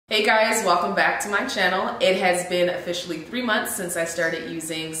Hey guys, welcome back to my channel. It has been officially 3 months since I started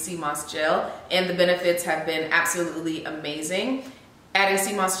using sea moss gel, and the benefits have been absolutely amazing. Adding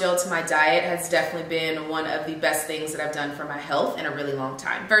sea moss gel to my diet has definitely been one of the best things that I've done for my health in a really long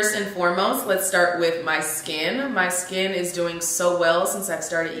time. First and foremost, let's start with my skin. My skin is doing so well since I've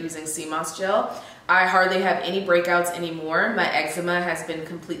started using sea moss gel. I hardly have any breakouts anymore. My eczema has been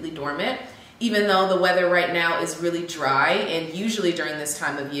completely dormant. Even though the weather right now is really dry, and usually during this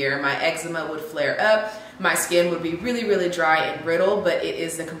time of year, my eczema would flare up, my skin would be really dry and brittle, but it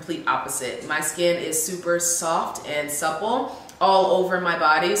is the complete opposite. My skin is super soft and supple all over my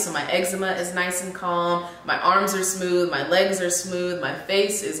body, so my eczema is nice and calm, my arms are smooth, my legs are smooth, my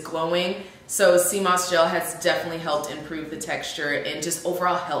face is glowing. So sea moss gel has definitely helped improve the texture and just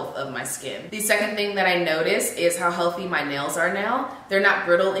overall health of my skin. The second thing that I notice is how healthy my nails are now. They're not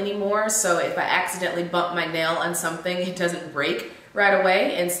brittle anymore, so if I accidentally bump my nail on something, it doesn't break right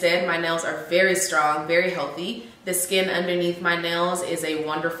away. Instead, my nails are very strong, very healthy. The skin underneath my nails is a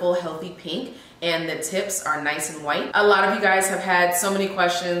wonderful, healthy pink, and the tips are nice and white. A lot of you guys have had so many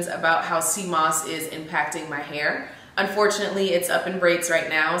questions about how sea moss is impacting my hair. Unfortunately, it's up in braids right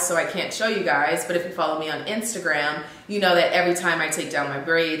now, so I can't show you guys, but if you follow me on Instagram, you know that every time I take down my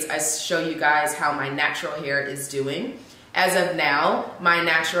braids, I show you guys how my natural hair is doing. As of now, my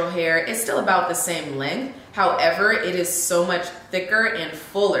natural hair is still about the same length. However, it is so much thicker and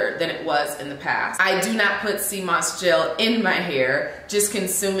fuller than it was in the past. I do not put sea moss gel in my hair. Just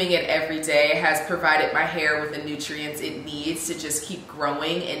consuming it every day has provided my hair with the nutrients it needs to just keep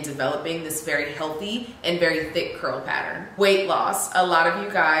growing and developing this very healthy and very thick curl pattern. Weight loss. A lot of you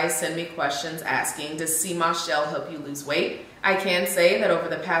guys send me questions asking, does sea moss gel help you lose weight? I can say that over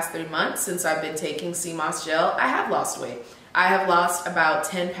the past 3 months since I've been taking sea moss gel, I have lost weight. I have lost about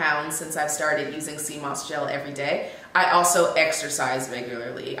 10 pounds since I've started using sea moss gel every day. I also exercise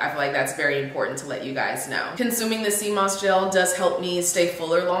regularly. I feel like that's very important to let you guys know. Consuming the sea moss gel does help me stay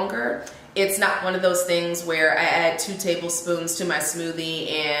fuller longer. It's not one of those things where I add 2 tablespoons to my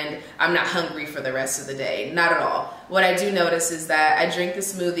smoothie and I'm not hungry for the rest of the day. Not at all. What I do notice is that I drink the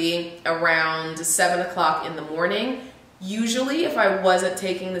smoothie around 7 o'clock in the morning. Usually, if I wasn't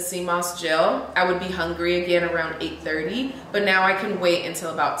taking the sea moss gel, I would be hungry again around 8:30, but now I can wait until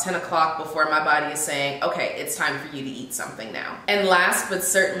about 10 o'clock before my body is saying, okay, it's time for you to eat something now. And last but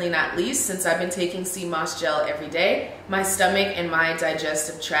certainly not least, since I've been taking sea moss gel every day, my stomach and my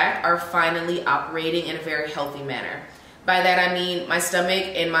digestive tract are finally operating in a very healthy manner. By that I mean my stomach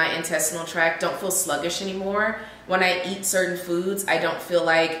and my intestinal tract don't feel sluggish anymore. When I eat certain foods, I don't feel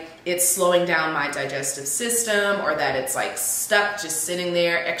like it's slowing down my digestive system or that it's like stuck just sitting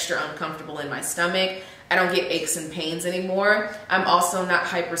there extra uncomfortable in my stomach. I don't get aches and pains anymore. I'm also not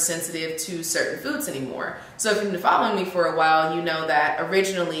hypersensitive to certain foods anymore. So if you've been following me for a while, you know that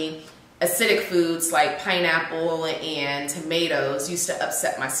originally acidic foods like pineapple and tomatoes used to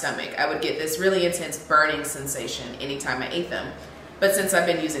upset my stomach. I would get this really intense burning sensation anytime I ate them. But since I've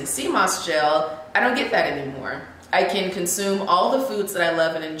been using sea moss gel, I don't get that anymore. I can consume all the foods that I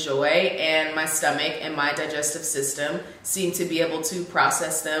love and enjoy, and my stomach and my digestive system seem to be able to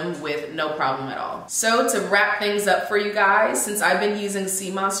process them with no problem at all. So to wrap things up for you guys, since I've been using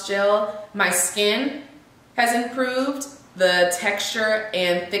sea moss gel, my skin has improved. The texture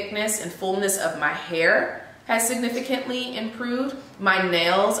and thickness and fullness of my hair has significantly improved. My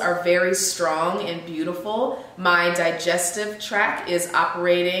nails are very strong and beautiful. My digestive tract is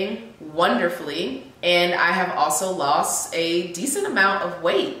operating wonderfully, and I have also lost a decent amount of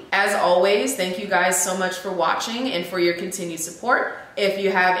weight. As always, thank you guys so much for watching and for your continued support. If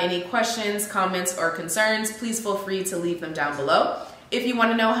you have any questions, comments, or concerns, please feel free to leave them down below. If you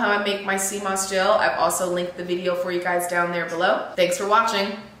want to know how I make my sea moss gel, I've also linked the video for you guys down there below. Thanks for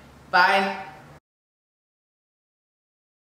watching. Bye.